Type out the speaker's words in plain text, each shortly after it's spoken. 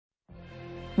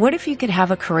What if you could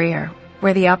have a career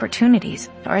where the opportunities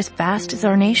are as vast as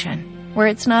our nation, where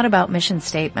it's not about mission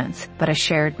statements, but a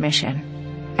shared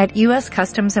mission? At U.S.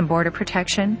 Customs and Border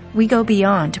Protection, we go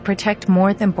beyond to protect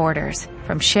more than borders,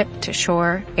 from ship to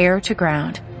shore, air to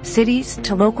ground, cities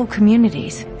to local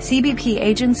communities. CBP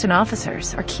agents and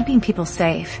officers are keeping people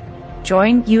safe.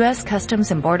 Join U.S. Customs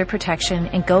and Border Protection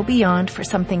and go beyond for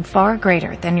something far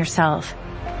greater than yourself.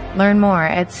 Learn more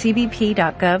at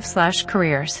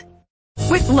cbp.gov/careers.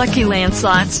 With Lucky Land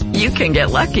Slots, you can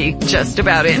get lucky just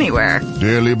about anywhere.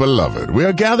 Dearly beloved, we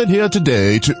are gathered here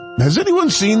today to... Has anyone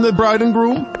seen the bride and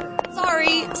groom?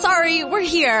 Sorry, we're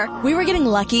here. We were getting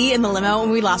lucky in the limo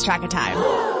and we lost track of time.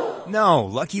 No,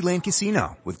 Lucky Land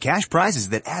Casino, with cash prizes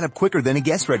that add up quicker than a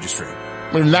guest registry.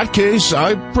 In that case,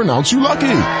 I pronounce you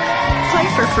lucky.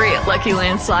 Play for free at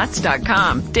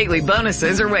LuckyLandSlots.com. Daily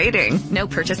bonuses are waiting. No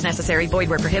purchase necessary. Void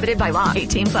where prohibited by law.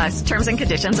 18+. Terms and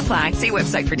conditions apply. See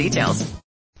website for details.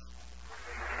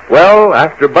 Well,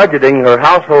 after budgeting her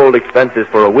household expenses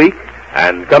for a week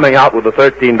and coming out with a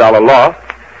 $13 loss,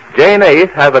 Jane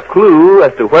Ace has a clue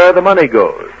as to where the money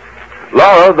goes.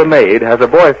 Laura, the maid, has a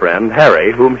boyfriend,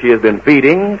 Harry, whom she has been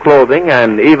feeding, clothing,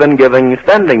 and even giving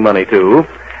spending money to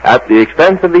at the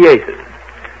expense of the Aces.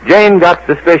 Jane got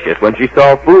suspicious when she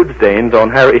saw food stains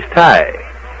on Harry's tie.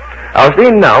 Our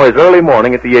scene now is early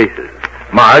morning at the Aces.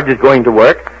 Marge is going to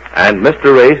work, and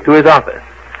Mr. Ace to his office.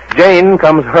 Jane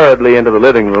comes hurriedly into the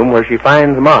living room where she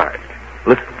finds Marge.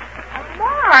 Listen.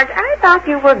 Marge, I thought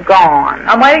you were gone.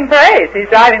 I'm waiting for Ace. He's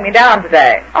driving me down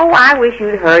today. Oh, I wish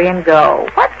you'd hurry and go.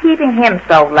 What's keeping him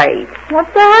so late?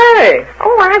 What's the hurry?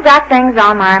 Oh, I've got things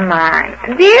on my mind.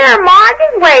 Dear, Marge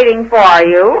is waiting for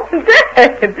you.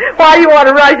 Good. Why do you want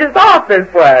to rush us off this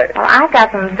way? Well, I've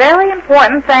got some very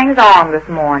important things on this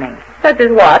morning. Such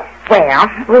as what? Well,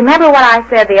 remember what I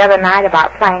said the other night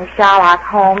about playing Sherlock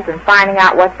Holmes and finding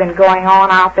out what's been going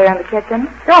on out there in the kitchen?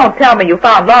 Don't tell me you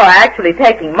found Laura actually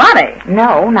taking money.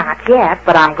 No, not yet,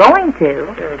 but I'm going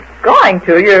to. You're going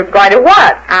to? You're going to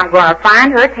what? I'm going to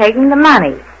find her taking the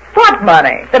money. What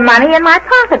money? The money in my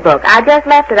pocketbook. I just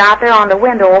left it out there on the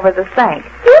window over the sink.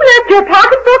 You left your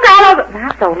pocketbook out of...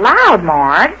 Not so loud,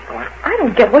 Marge. I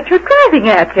don't get what you're driving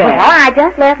at, Jane. Well, I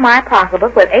just left my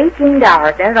pocketbook with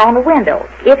 $18 in it on the window.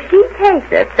 If she takes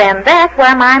it, then that's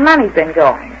where my money's been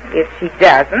going. If she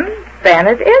doesn't, then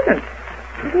it isn't.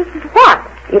 What?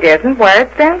 It isn't where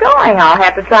it's been going. I'll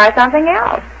have to try something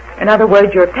else. In other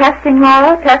words, you're testing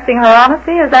Laura, testing her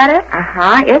honesty, is that it?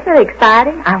 Uh-huh. Isn't it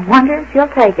exciting? I wonder if she'll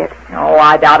take it. Oh,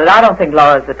 I doubt it. I don't think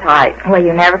Laura's the type. Well,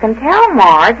 you never can tell,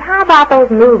 Marge. How about those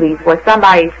movies where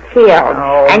somebody's killed?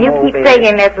 Oh, and you movies. keep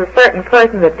thinking it's a certain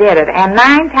person that did it, and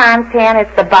 9 times 10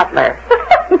 it's the butler.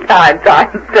 9 times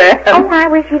 10. Oh, I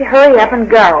wish you'd hurry up and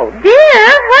go. Dear,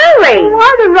 hurry!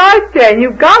 Why the rush, Jane?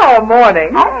 You've got all morning.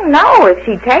 Oh, no. If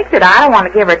she takes it, I don't want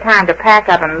to give her time to pack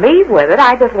up and leave with it.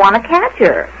 I just want to catch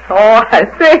her. Oh, I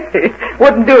see.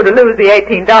 Wouldn't do to lose the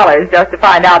 $18 just to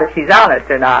find out if she's honest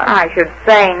or not. I should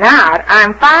say not.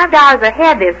 I'm $5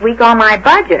 ahead this week on my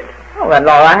budget. Oh, then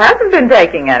Laura hasn't been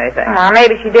taking anything.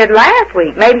 Maybe she did last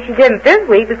week. Maybe she didn't this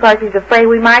week because she's afraid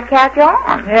we might catch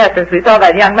on. Yeah, since we saw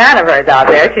that young man of hers out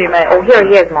there, she may... Oh, here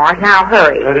he is, Marge. Now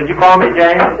hurry. Did you call me,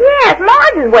 Jane? Yes,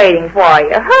 Marge is waiting for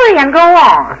you. Hurry and go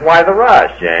on. Why the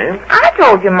rush, Jane? I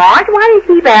told you, Marge. Why do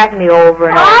you keep asking me over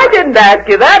and over? I didn't ask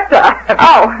you that time.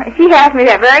 Oh, she asked me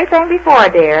that very thing before,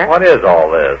 dear. What is all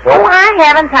this? Oh, I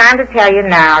haven't time to tell you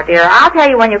now, dear. I'll tell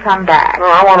you when you come back. Oh,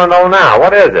 I want to know now.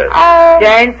 What is it? Oh,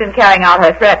 Jane's been carrying out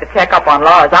her threat to check up on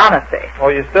Laura's honesty.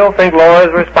 Well, you still think Laura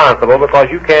is responsible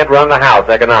because you can't run the house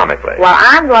economically. Well,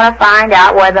 I'm going to find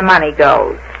out where the money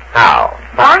goes. How?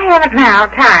 I haven't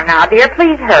time now, dear.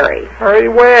 Please hurry. Hurry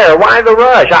where? Why the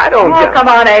rush? I don't Oh, come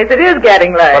on, Ace. It is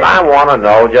getting late. But I want to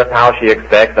know just how she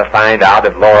expects to find out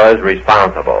if Laura is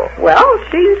responsible. Well,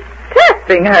 she's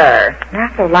testing her.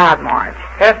 Not so loud, Marge.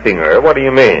 Testing her? What do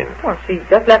you mean? Well, she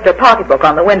just left her pocketbook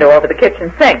on the window over the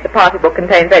kitchen sink. The pocketbook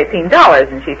contains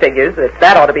 $18, and she figures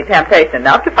that ought to be temptation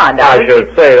enough to find out. I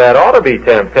should say that ought to be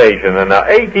temptation, and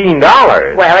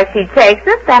 $18. Well, if she takes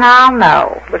it, then I'll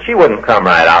know. But she wouldn't come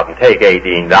right out and take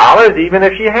 $18, even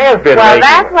if she has been Well, making...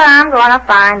 that's what I'm going to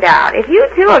find out. If you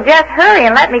two will just hurry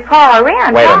and let me call her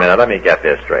in. Wait a minute, let me get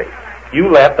this straight. You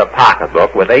left a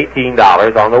pocketbook with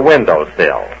 $18 on the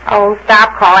windowsill. Oh,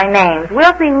 stop calling names.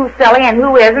 We'll see who's silly and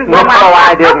who isn't. No,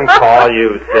 I didn't call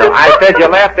you silly. I said you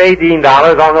left $18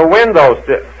 on the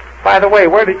windowsill. By the way,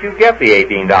 where did you get the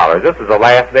 $18? This is the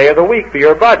last day of the week for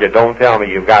your budget. Don't tell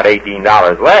me you've got $18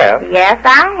 left. Yes,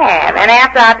 I have. And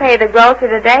after I pay the grocer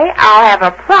today, I'll have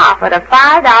a profit of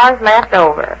 $5 left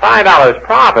over. $5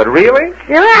 profit, really?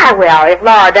 Sure I will, if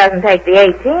Laura doesn't take the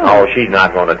 18. Oh, she's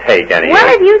not going to take any.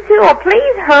 Well, if you two will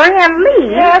please hurry and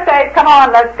leave. Yes, Abe, come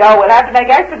on, let's go. We'll have to make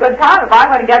extra good time if I'm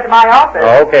going to get to my office.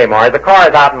 Okay, Marge, the car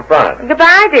is out in front.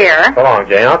 Goodbye, dear. So long,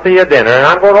 Jane. I'll see you at dinner, and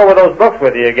I'm going over those books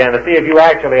with you again to see if you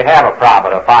actually have a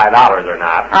profit of $5 or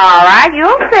not. All right,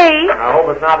 you'll see. I hope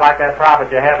it's not like that profit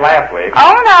you had last week.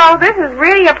 Oh, no, this is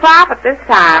really a profit this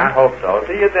time. I hope so.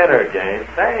 See you at dinner, Jane.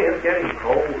 Say, it's getting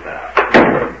cold now.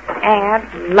 At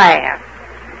last.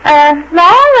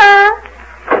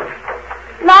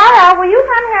 Laura, will you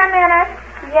come here a minute?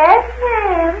 Yes,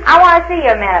 ma'am. I want to see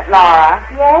you a minute, Laura.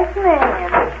 Yes,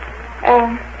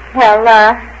 ma'am.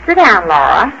 Sit down,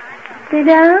 Laura. Sit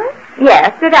down?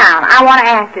 Yes, sit down. I want to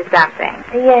ask you something.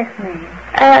 Yes,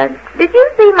 ma'am. Did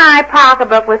you see my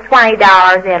pocketbook with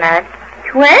 $20 in it?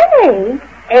 20?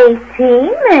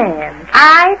 18, ma'am.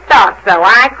 I thought so.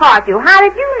 I caught you. How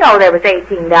did you know there was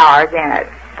 $18 in it?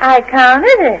 I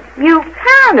counted it. You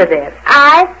counted it?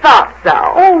 I thought so.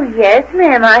 Oh, yes,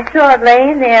 ma'am. I saw it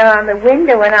laying there on the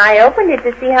window, and I opened it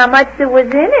to see how much there was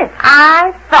in it.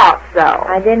 I thought so.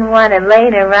 I didn't want it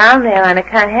laying around there on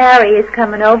account Harry is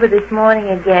coming over this morning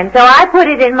again, so I put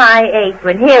it in my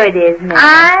apron. Here it is, ma'am.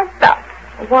 I thought...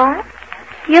 What?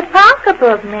 Your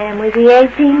pocketbook, ma'am, with the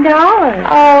 $18.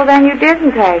 Oh, then you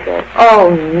didn't take it.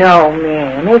 Oh, no,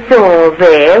 ma'am. It's all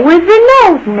there with the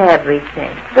note and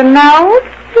everything. The note?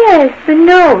 Yes, the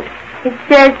note. It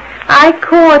says, I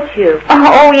caught you.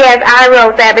 Oh, yes, I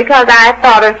wrote that because I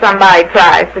thought if somebody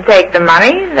tries to take the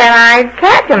money, then I'd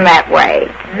catch him that way.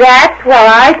 That's what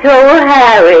I told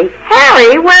Harry.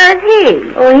 Harry, where is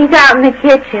he? Oh, he's out in the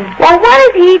kitchen. Well, what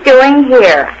is he doing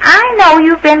here? I know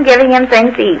you've been giving him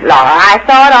things to eat, Laura. I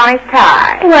saw it on his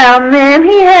tie. Well, ma'am,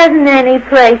 he hasn't any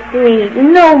place to eat.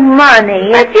 No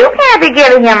money. But you can't be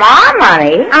giving him our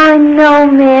money. I know,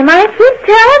 ma'am. I keep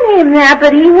telling him that,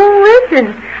 but he won't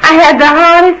listen. I had the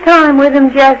hardest time with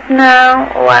him just now.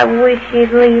 Oh, I wish he'd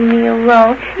leave me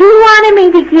alone. He wanted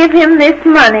me to give him this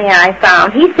money I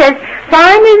found. He says,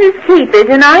 find it as keepers,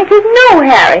 and I said, no,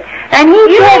 Harry. And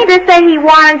he said to say he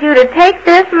wanted you to take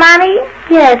this money?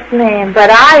 Yes, ma'am, but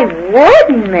I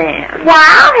wouldn't, ma'am. Well,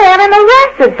 I'll have him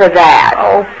arrested for that.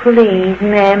 Oh, please,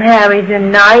 ma'am. Harry's a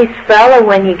nice fellow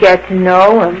when you get to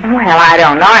know him. Well, I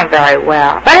don't know him very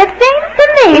well. But it seems to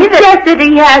me it's just that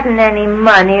he hasn't any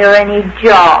money or any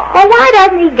job. Well, why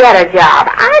doesn't he get a job?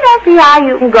 I don't see how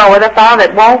you can go with a fellow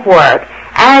that won't work.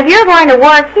 And if you're going to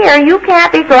work here, you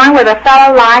can't be going with a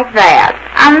fellow like that.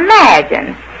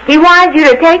 Imagine. He wanted you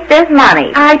to take this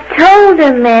money. I told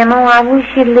him, ma'am, I wish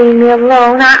he'd leave me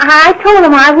alone. I told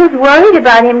him I was worried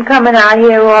about him coming out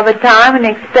here all the time and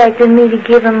expecting me to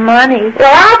give him money.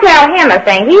 Well, I'll tell him a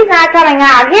thing. He's not coming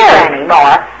out here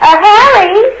anymore.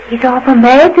 Harry! He's awful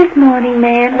mad this morning,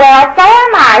 ma'am. Well, so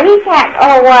am I. He can't...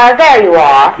 Oh, there you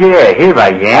are. Yeah, here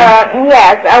I am.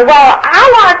 Yes. Well, I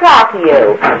want to talk to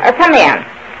you. Come in.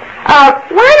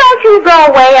 Why don't you go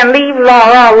away and leave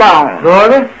Laura alone?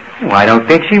 Laura? Well, I don't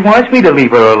think she wants me to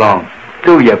leave her alone.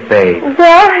 Do you, babe?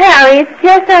 Well, Harry, it's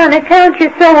just on account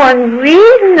you're so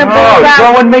unreasonable. Oh,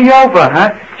 throwing me over, huh?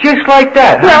 Just like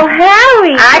that, huh? Well,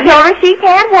 Harry... I told her she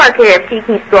can't work here if she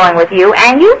keeps going with you,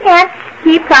 and you can't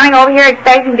keep coming over here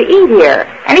expecting to eat here,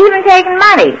 and even taking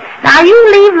money. Now, you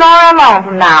leave Laura alone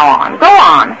from now on. Go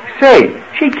on. Say,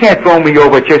 she can't throw me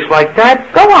over just like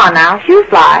that. Go on now. Shoe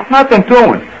fly. Nothing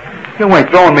doing. You ain't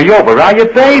throwing me over, are you,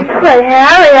 babe? But,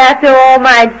 Harry, after all,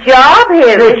 my job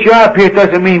here... This job here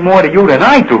doesn't mean more to you than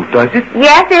I do, does it?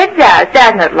 Yes, it does,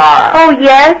 doesn't it, Laura? Oh,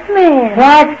 yes, ma'am.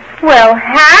 What? Well,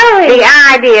 Harry... The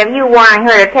idea of you wanting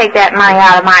her to take that money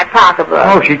out of my pocketbook.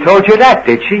 Oh, she told you that,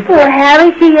 did she? Well, Harry,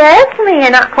 she asked me,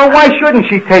 and Well, why shouldn't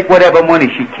she take whatever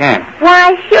money she can?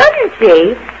 Why shouldn't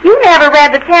she? You never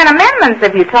read the 10 Amendments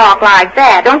if you talk like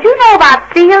that. Don't you know about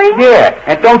stealing? Yeah,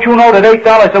 and don't you know that $8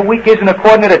 a week isn't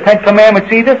according to the 10 Commandments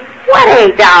either? What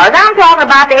 $8? I'm talking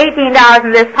about the $18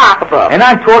 in this pocketbook. And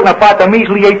I'm talking about the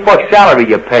measly $8 salary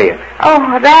you're paying. Oh,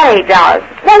 that $8.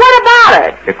 Well, what about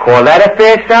it? You call that a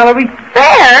fair salary?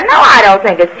 Fair? No, I don't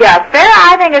think it's just fair.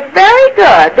 I think it's very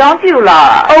good. Don't you,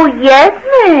 Laura? Oh, yes,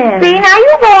 ma'am. See, now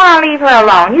you go on and leave her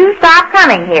alone. You stop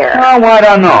coming here. Oh, I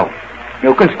don't know.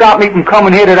 You can stop me from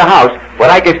coming here to the house, but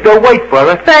I can still wait for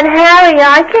her. But, Harry,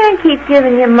 I can't keep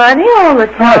giving you money all the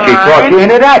time. Oh, she talked you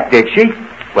into that, did she?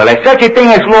 Well, there's such a thing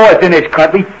as laws in this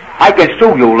country. I can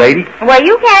sue you, lady. Well,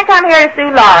 you can't come here to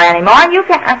sue Laura anymore, and you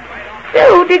can't...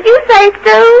 Sue? Did you say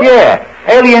sue? Yeah,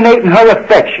 alienating her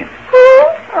affection. Who?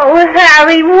 Oh,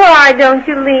 Harry, why don't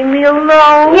you leave me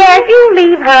alone? Yes, you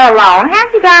leave her alone.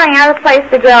 Haven't you got any other place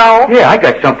to go? Yeah, I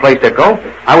got someplace to go.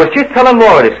 I was just telling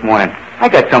Laura this morning. I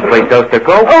got someplace else to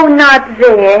go. Oh, not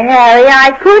there, Harry.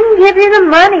 I couldn't give you the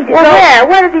money to go. Where?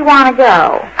 Where does he want to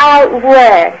go? Out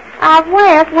west. Out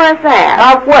west? Where's that?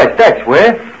 Out west, that's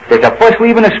where. There's a bus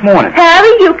leaving this morning. Harry,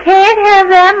 you can't have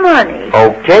that money.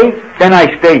 Okay, then I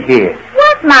stay here.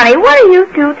 What money? What are you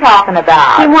two talking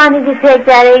about? He wanted to take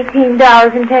that $18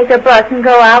 and take a bus and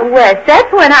go out west.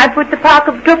 That's when I took the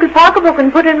pocketbook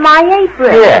and put it in my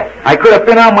apron. Yeah, I could have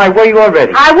been on my way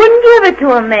already. I wouldn't give it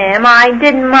to him, ma'am. I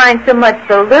didn't mind so much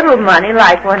the little money,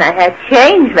 like when I had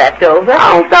change left over.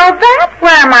 Oh, so that's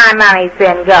where my money's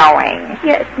been going.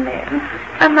 Yes, ma'am.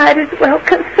 I might as well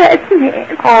confess,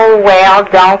 ma'am. Oh, well,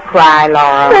 don't cry,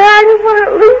 Laura. But I don't want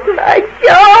to lose my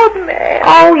job, ma'am.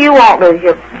 Oh, you won't lose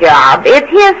your job. It's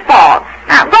his fault.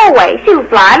 Now, go away, shoe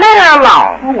fly. Let her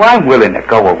alone. Oh, I'm willing to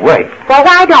go away. Well,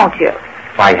 why don't you?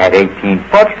 If I had $18,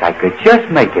 I could just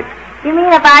make it. You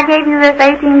mean if I gave you this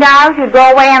 $18, you'd go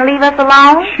away and leave us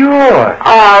alone? Sure.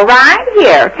 All right,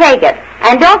 here, take it.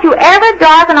 And don't you ever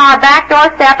darken our back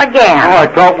door step again. Oh,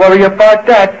 don't worry about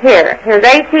that. Here's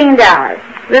 $18.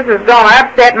 This is going to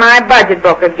upset my budget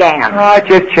book again. Oh,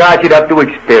 just charge it up to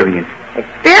Experience.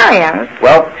 Experience?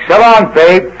 Well, so long,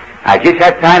 babe. I just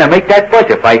have time to make that bus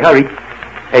if I hurry.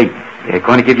 Hey, you're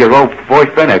going to give your old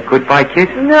boyfriend a goodbye kiss?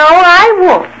 No, I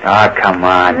won't. Oh, come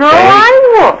on, No, babe. I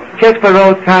won't. Just for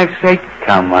old time's sake,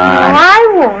 come on. No, I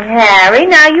won't, Harry.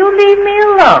 Now you leave me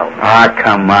alone. Oh,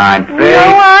 come on, babe.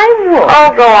 No, I won't.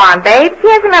 Oh, go on, babe.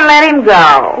 Kiss him and let him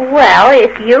go. Well,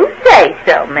 if you say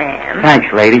so, ma'am.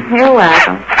 Thanks, lady. You're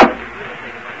welcome.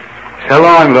 So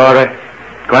long, Laura.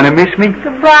 Gonna miss me?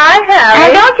 Goodbye, Harry.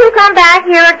 And don't you come back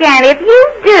here again. If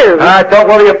you do... Don't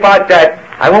worry about that.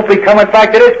 I won't be coming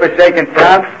back to this forsaken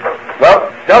town. Well,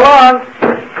 so long.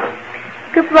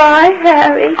 Goodbye,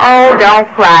 Harry. Oh, don't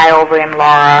cry over him,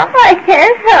 Laura. I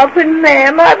can't help it,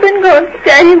 ma'am. I've been going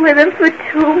steady with him for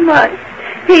 2 months.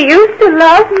 He used to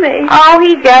love me. Oh,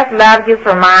 he just loved you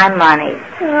for my money.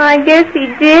 I guess he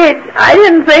did. I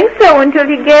didn't think so until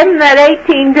you gave him that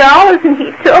 $18 and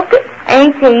he took it.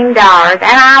 $18, and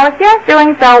I was just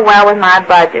doing so well with my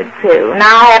budget, too.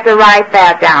 Now I have to write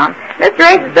that down. Mr.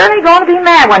 Ace is certainly going to be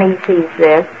mad when he sees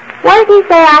this. What did he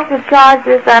say I should charge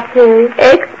this up to?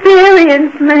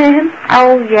 Experience, ma'am.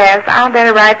 Oh, yes. I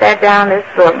better write that down in this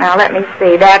book. Now, let me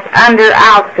see. That's under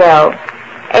outgo.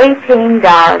 $18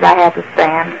 I have to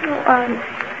spend. Oh, I'm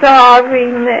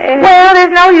sorry, ma'am. Well,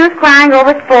 there's no use crying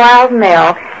over spoiled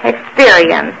milk.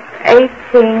 Experience.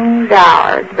 $18.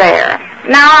 There.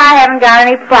 Now I haven't got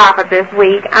any profit this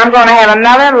week. I'm going to have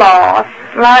another loss.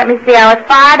 Well, let me see. I was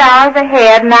 $5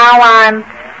 ahead. Now I'm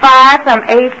 5 from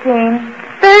 18.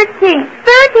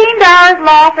 $13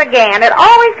 loss again. It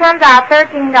always comes out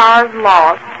 $13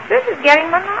 loss. This is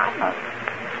getting monotonous.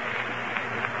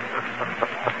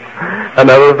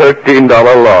 Another $13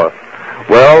 loss.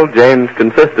 Well, Jane's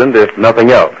consistent, if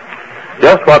nothing else.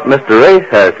 Just what Mr. Ace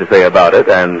has to say about it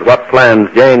and what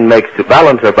plans Jane makes to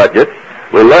balance her budget,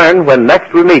 we'll learn when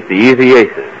next we meet the Easy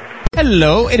Aces.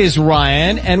 Hello, it is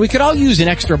Ryan, and we could all use an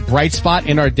extra bright spot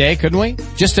in our day, couldn't we?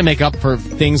 Just to make up for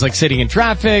things like sitting in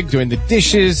traffic, doing the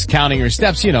dishes, counting your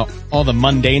steps, you know, all the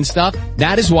mundane stuff.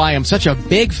 That is why I'm such a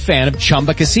big fan of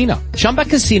Chumba Casino. Chumba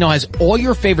Casino has all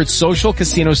your favorite social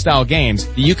casino-style games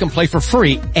that you can play for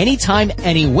free anytime,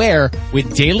 anywhere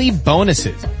with daily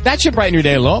bonuses. That should brighten your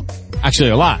day a little. Actually,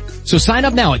 a lot. So sign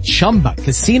up now at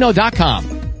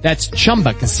ChumbaCasino.com. That's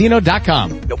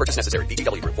ChumbaCasino.com. No purchase necessary.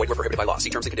 VGW Group. Void where prohibited by law. See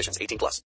terms and conditions. 18+.